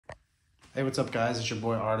Hey, what's up guys? It's your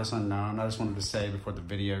boy Artist Unknown. I just wanted to say before the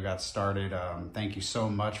video got started, thank you so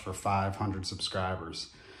much for 500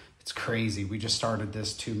 subscribers. It's crazy. We just started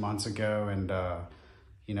this 2 months ago and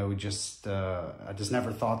you know, I just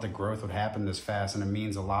never thought the growth would happen this fast, and it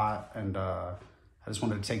means a lot. And I just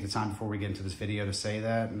wanted to take the time before we get into this video to say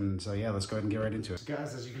that. And so yeah, let's go ahead and get right into it. So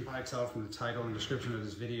guys, as you can probably tell from the title and description of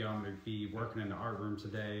this video, I'm gonna be working in the art room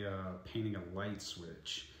today, painting a light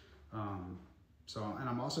switch. And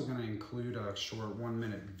I'm also going to include a short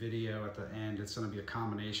 1-minute video at the end. It's going to be a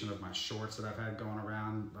combination of my shorts that I've had going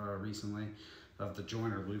around recently, of the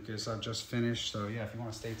Joyner Lucas I've just finished. So yeah, if you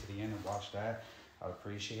want to stay to the end and watch that, I'd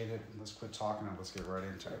appreciate it. Let's quit talking and let's get right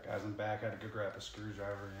into it. Guys, I'm back. I had to go grab a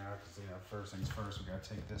screwdriver, because first things first, we got to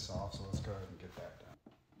take this off. So let's go ahead and get that done.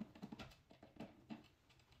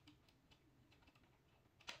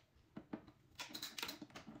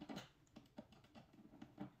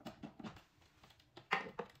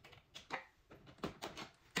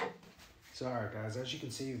 So all right guys, as you can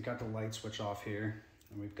see, we've got the light switch off here,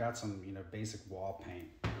 and we've got some, basic wall paint,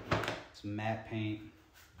 some matte paint,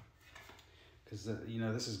 because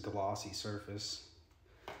this is glossy surface.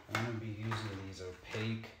 And I'm gonna be using these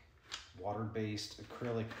opaque, water-based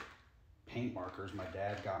acrylic paint markers my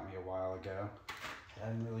dad got me a while ago. I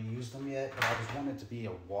hadn't really used them yet, but I just wanted it to be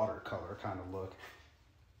a watercolor kind of look.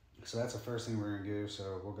 So that's the first thing we're gonna do.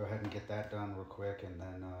 So we'll go ahead and get that done real quick, and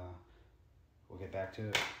then we'll get back to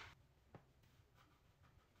it.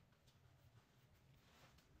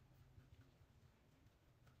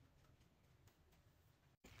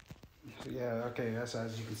 Yeah, okay, yes,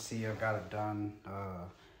 as you can see, I've got it done.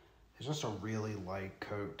 It's just a really light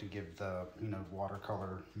coat to give the,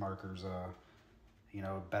 watercolor markers, a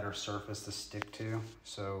better surface to stick to.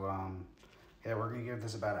 So, yeah, we're gonna give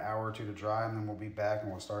this about an hour or two to dry, and then we'll be back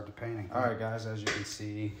and we'll start the painting. All right, guys, as you can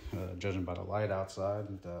see, judging by the light outside,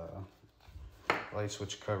 the light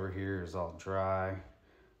switch cover here is all dry.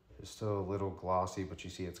 It's still a little glossy, but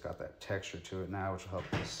you see it's got that texture to it now, which will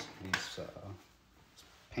help these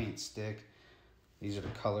paint stick. These are the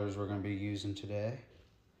colors we're going to be using today.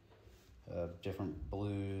 Different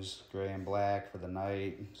blues, gray and black for the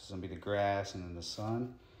night. This is going to be the grass and then the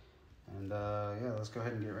sun. And yeah, let's go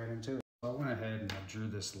ahead and get right into it. So I went ahead and I drew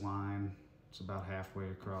this line. It's about halfway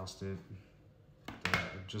across it.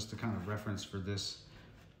 Just to kind of reference for this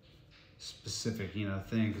specific,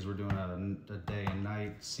 thing, because we're doing a day and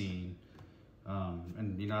night scene.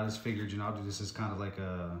 And I just figured, I'll do this as kind of like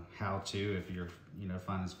a how-to. If you're,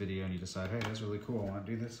 find this video and you decide, hey, that's really cool, I want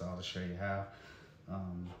to do this, so I'll just show you how.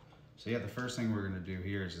 So yeah, the first thing we're going to do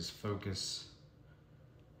here is just focus.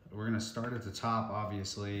 We're going to start at the top,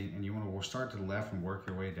 obviously, and we'll start to the left and work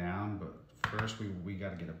your way down, but first we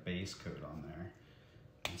got to get a base coat on there.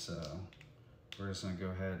 And so we're just going to go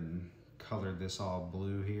ahead and color this all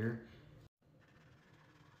blue here.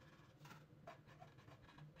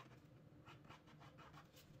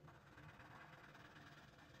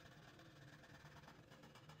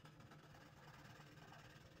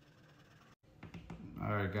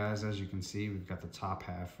 All right, guys, as you can see, we've got the top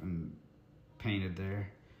half and painted there.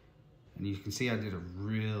 And you can see I did a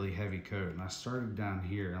really heavy coat, and I started down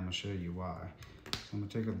here. I'm gonna show you why. So I'm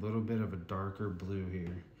gonna take a little bit of a darker blue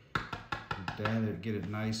here, dab it, get it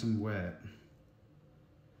nice and wet.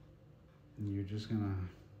 And you're just gonna,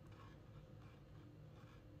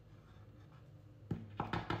 you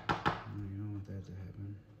don't want that to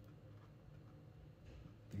happen.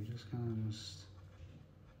 You just kind of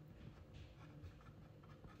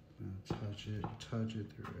touch it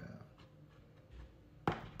throughout.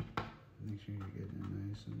 Make sure you're getting it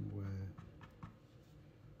nice and wet.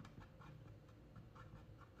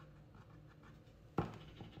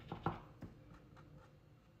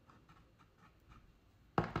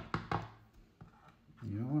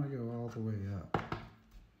 You don't want to go all the way up.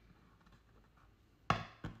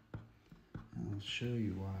 And I'll show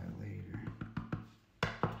you why later.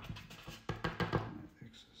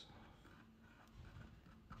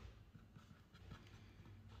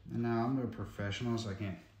 And now I'm no professional, so I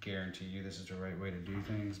can't guarantee you this is the right way to do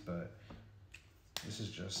things, but this is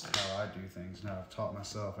just how I do things. Now, I've taught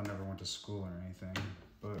myself. I never went to school or anything,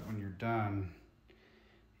 but when you're done,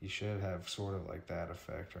 you should have sort of like that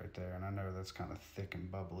effect right there. And I know that's kind of thick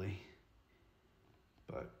and bubbly,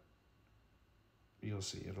 but you'll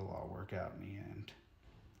see it'll all work out in the end.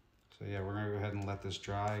 So yeah, we're gonna go ahead and let this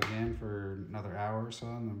dry again for another hour or so,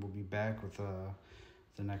 and then we'll be back with the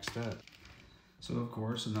next step. So of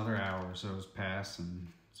course, another hour or so has passed and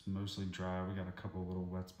it's mostly dry. We got a couple little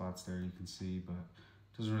wet spots there you can see, but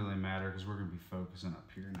it doesn't really matter because we're gonna be focusing up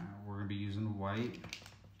here now. We're gonna be using white.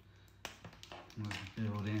 Let's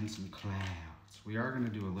build in some clouds. So we are going to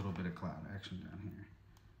do a little bit of cloud action down here.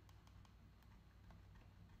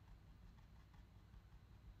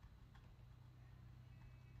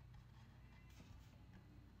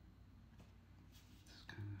 Just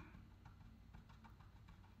kind of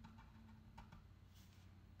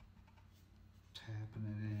tapping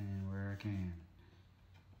it in where I can.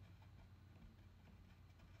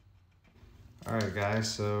 All right,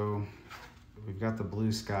 guys, so we've got the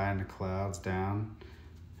blue sky and the clouds down.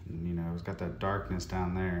 And, you know, it's got that darkness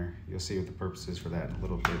down there. You'll see what the purpose is for that in a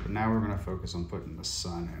little bit. But now we're going to focus on putting the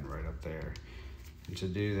sun in right up there. And to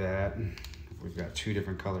do that, we've got two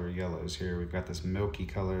different color yellows here. We've got this milky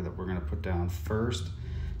color that we're going to put down first.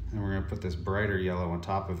 And we're going to put this brighter yellow on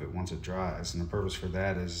top of it once it dries. And the purpose for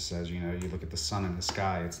that is, as you know, you look at the sun in the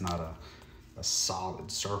sky, it's not a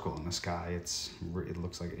solid circle in the sky. It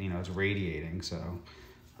looks like, you know, it's radiating. So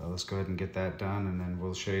let's go ahead and get that done, and then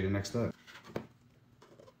we'll show you the next step.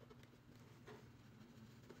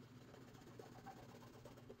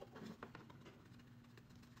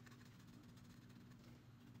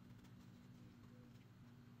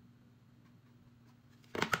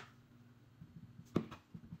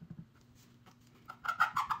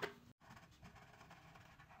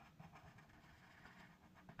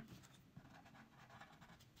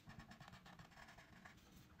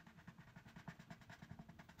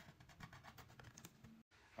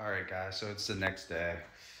 All right, guys, so it's the next day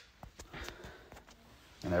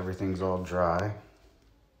and everything's all dry.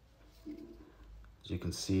 As you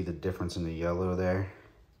can see the difference in the yellow there.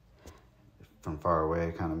 From far away,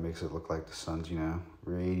 it kind of makes it look like the sun's, you know,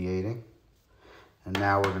 radiating. And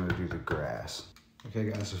now we're gonna do the grass. Okay,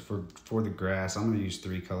 guys, so for the grass, I'm gonna use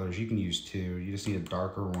 3 colors. You can use 2. You just need a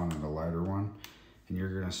darker one and a lighter one.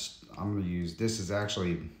 And I'm gonna use, this is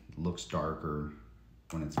actually looks darker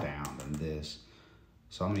when it's down than this.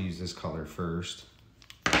 So I'm gonna use this color first.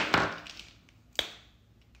 And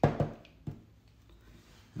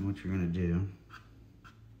what you're gonna do,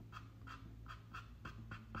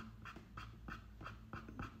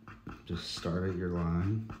 just start at your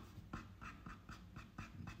line.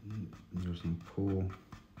 You're just gonna pull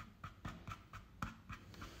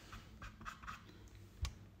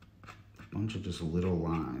a bunch of just little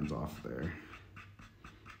lines off there.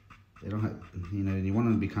 They don't have, you know, you want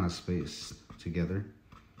them to be kind of spaced together.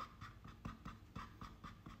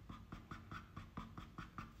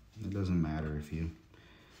 It doesn't matter if you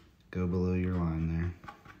go below your line there.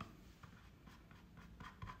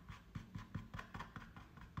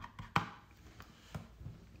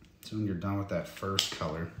 So when you're done with that first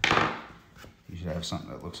color, you should have something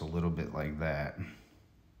that looks a little bit like that.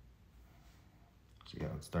 See how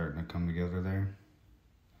it's starting to come together there?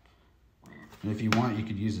 And if you want, you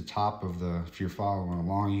could use the top of the, if you're following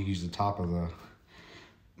along, you can use the top of the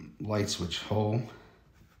light switch hole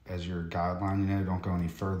as your guideline. You know, don't go any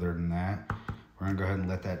further than that. We're gonna go ahead and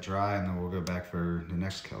let that dry, and then we'll go back for the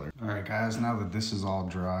next color. All right, guys, now that this is all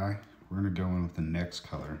dry, we're gonna go in with the next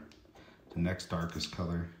color, the next darkest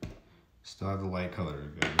color. Still have the light color to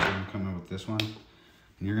go. We're gonna come in with this one,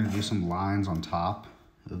 and you're gonna do some lines on top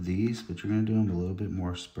of these, but you're gonna do them a little bit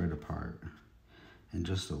more spread apart and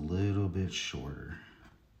just a little bit shorter.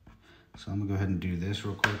 So I'm gonna go ahead and do this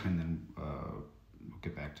real quick, and then we'll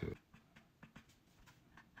get back to it.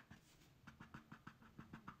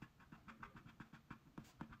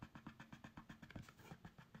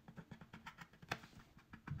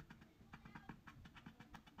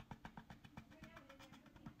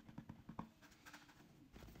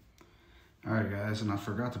 All right, guys, and I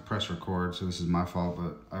forgot to press record, so this is my fault,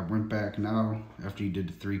 but I went back now. After you did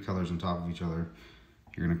the 3 colors on top of each other,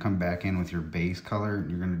 you're gonna come back in with your base color, and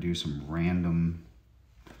you're gonna do some random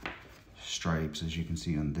stripes, as you can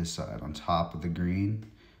see on this side, on top of the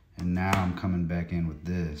green. And now I'm coming back in with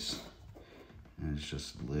this, and it's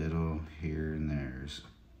just little here and there's,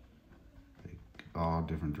 like all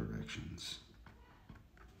different directions.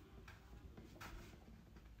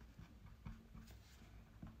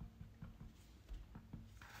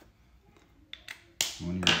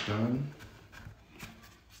 When you're done,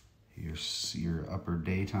 your upper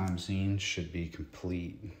daytime scene should be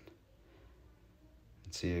complete.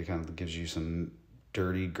 See, it kind of gives you some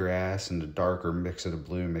dirty grass, and the darker mix of the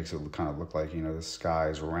blue makes it kind of look like, you know, the sky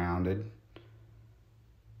is rounded.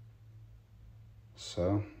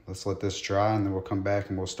 So let's let this dry, and then we'll come back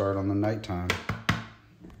and we'll start on the nighttime.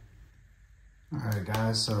 All right,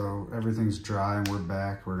 guys, so everything's dry and we're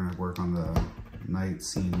back. We're gonna work on the night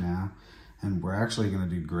scene now. And we're actually gonna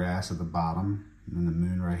do grass at the bottom and the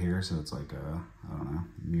moon right here. So it's like a, I don't know,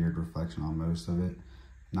 mirrored reflection on most of it.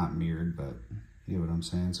 Not mirrored, but you know what I'm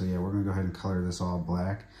saying. So yeah, we're gonna go ahead and color this all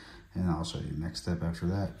black, and I'll show you the next step after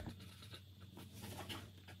that.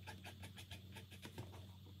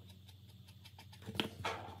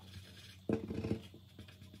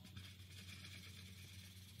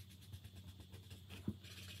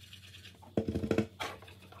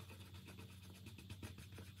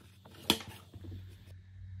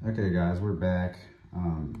 Okay guys, we're back.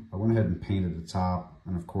 I went ahead and painted the top,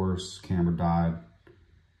 and of course camera died.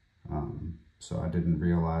 So I didn't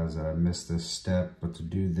realize that I missed this step, but to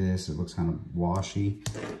do this, it looks kind of washy.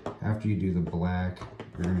 After you do the black,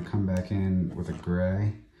 you're gonna come back in with a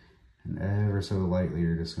gray, and ever so lightly,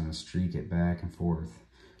 you're just gonna streak it back and forth.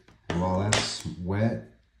 And while that's wet,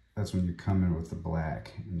 that's when you come in with the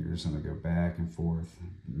black, and you're just gonna go back and forth,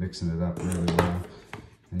 mixing it up really well,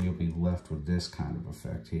 and you'll be left with this kind of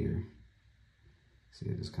effect here. See,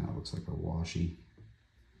 it just kind of looks like a washy.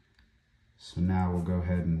 So now we'll go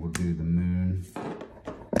ahead and we'll do the moon,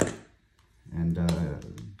 and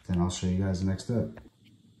then I'll show you guys the next step.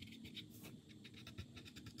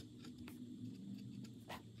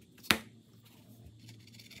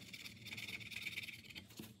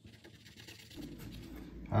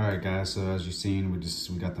 Alright guys, so as you've seen,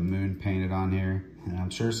 we got the moon painted on here, and I'm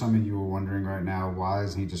sure some of you are wondering right now, why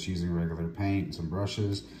isn't he just using regular paint and some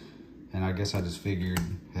brushes? And I guess I just figured,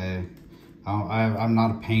 hey, I'm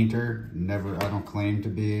not a painter, I don't claim to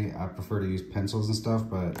be. I prefer to use pencils and stuff,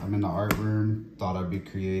 but I'm in the art room, thought I'd be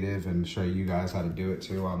creative and show you guys how to do it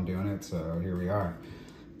too while I'm doing it, so here we are.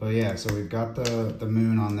 But yeah, so we've got the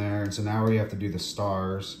moon on there, and so now we have to do the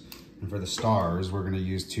stars. And for the stars, we're gonna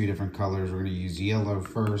use two different colors. We're gonna use yellow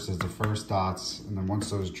first as the first dots, and then once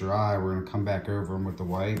those dry, we're gonna come back over them with the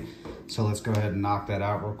white. So let's go ahead and knock that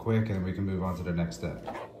out real quick, and then we can move on to the next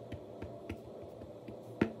step.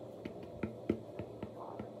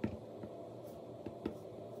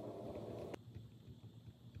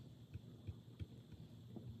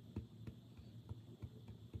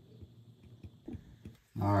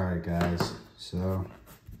 All right, guys, so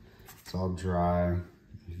it's all dry.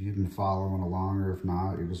 If you've been following along, or if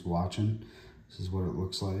not, you're just watching, this is what it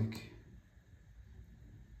looks like.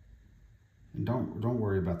 And don't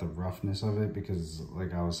worry about the roughness of it, because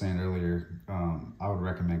like I was saying earlier, I would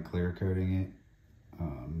recommend clear coating it,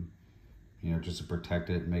 you know, just to protect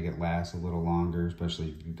it, make it last a little longer,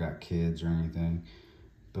 especially if you've got kids or anything.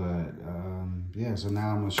 But yeah, so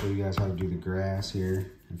now I'm gonna show you guys how to do the grass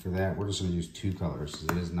here. And for that, we're just gonna use two colors,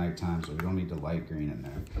 because it is nighttime, so we don't need the light green in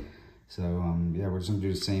there. So yeah, we're just gonna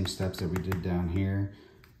do the same steps that we did down here.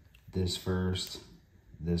 This first,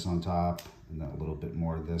 this on top, and then a little bit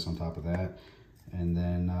more of this on top of that. And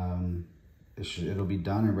then it'll be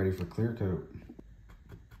done and ready for clear coat.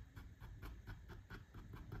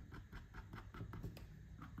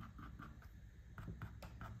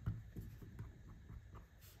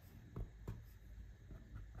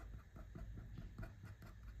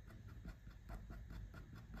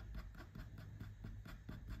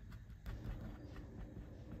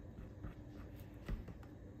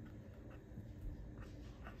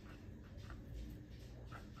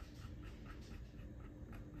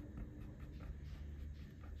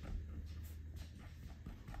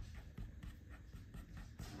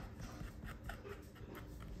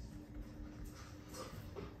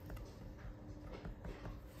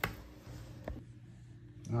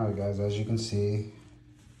 All right, guys, as you can see,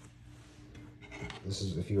 this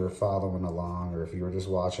is, if you were following along or if you were just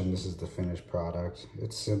watching, this is the finished product.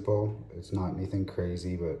 It's simple, it's not anything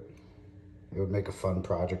crazy, but it would make a fun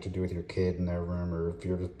project to do with your kid in their room, or if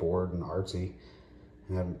you're just bored and artsy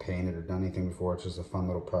and haven't painted or done anything before, it's just a fun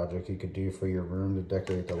little project you could do for your room to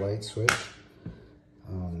decorate the light switch.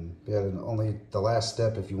 Yeah, the last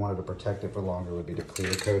step, if you wanted to protect it for longer, would be to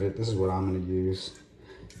clear coat it. This is what I'm gonna use.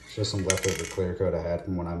 It's just some leftover clear coat I had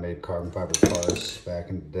from when I made carbon fiber cars back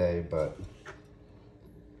in the day, but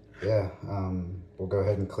yeah, we'll go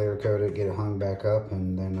ahead and clear coat it, get it hung back up,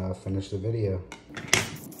 and then finish the video.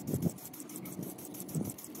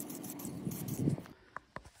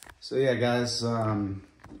 So yeah, guys,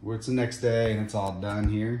 it's the next day and it's all done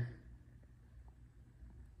here.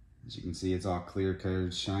 As you can see, it's all clear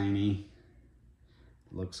coated, shiny,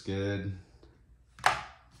 looks good.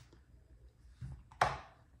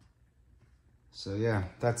 So yeah,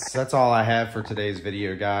 that's all I have for today's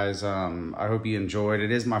video, guys. I hope you enjoyed. It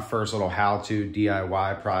is my first little how-to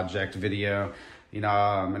DIY project video, you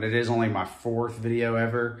know, and it is only my 4th video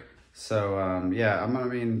ever. So yeah, I'm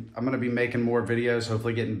gonna be making more videos,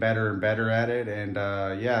 hopefully getting better and better at it. And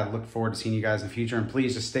yeah, I look forward to seeing you guys in the future. And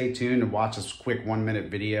please just stay tuned and watch this quick 1-minute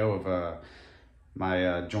video of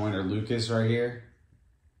my Joyner Lucas right here.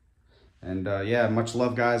 And yeah, much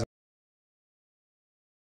love, guys.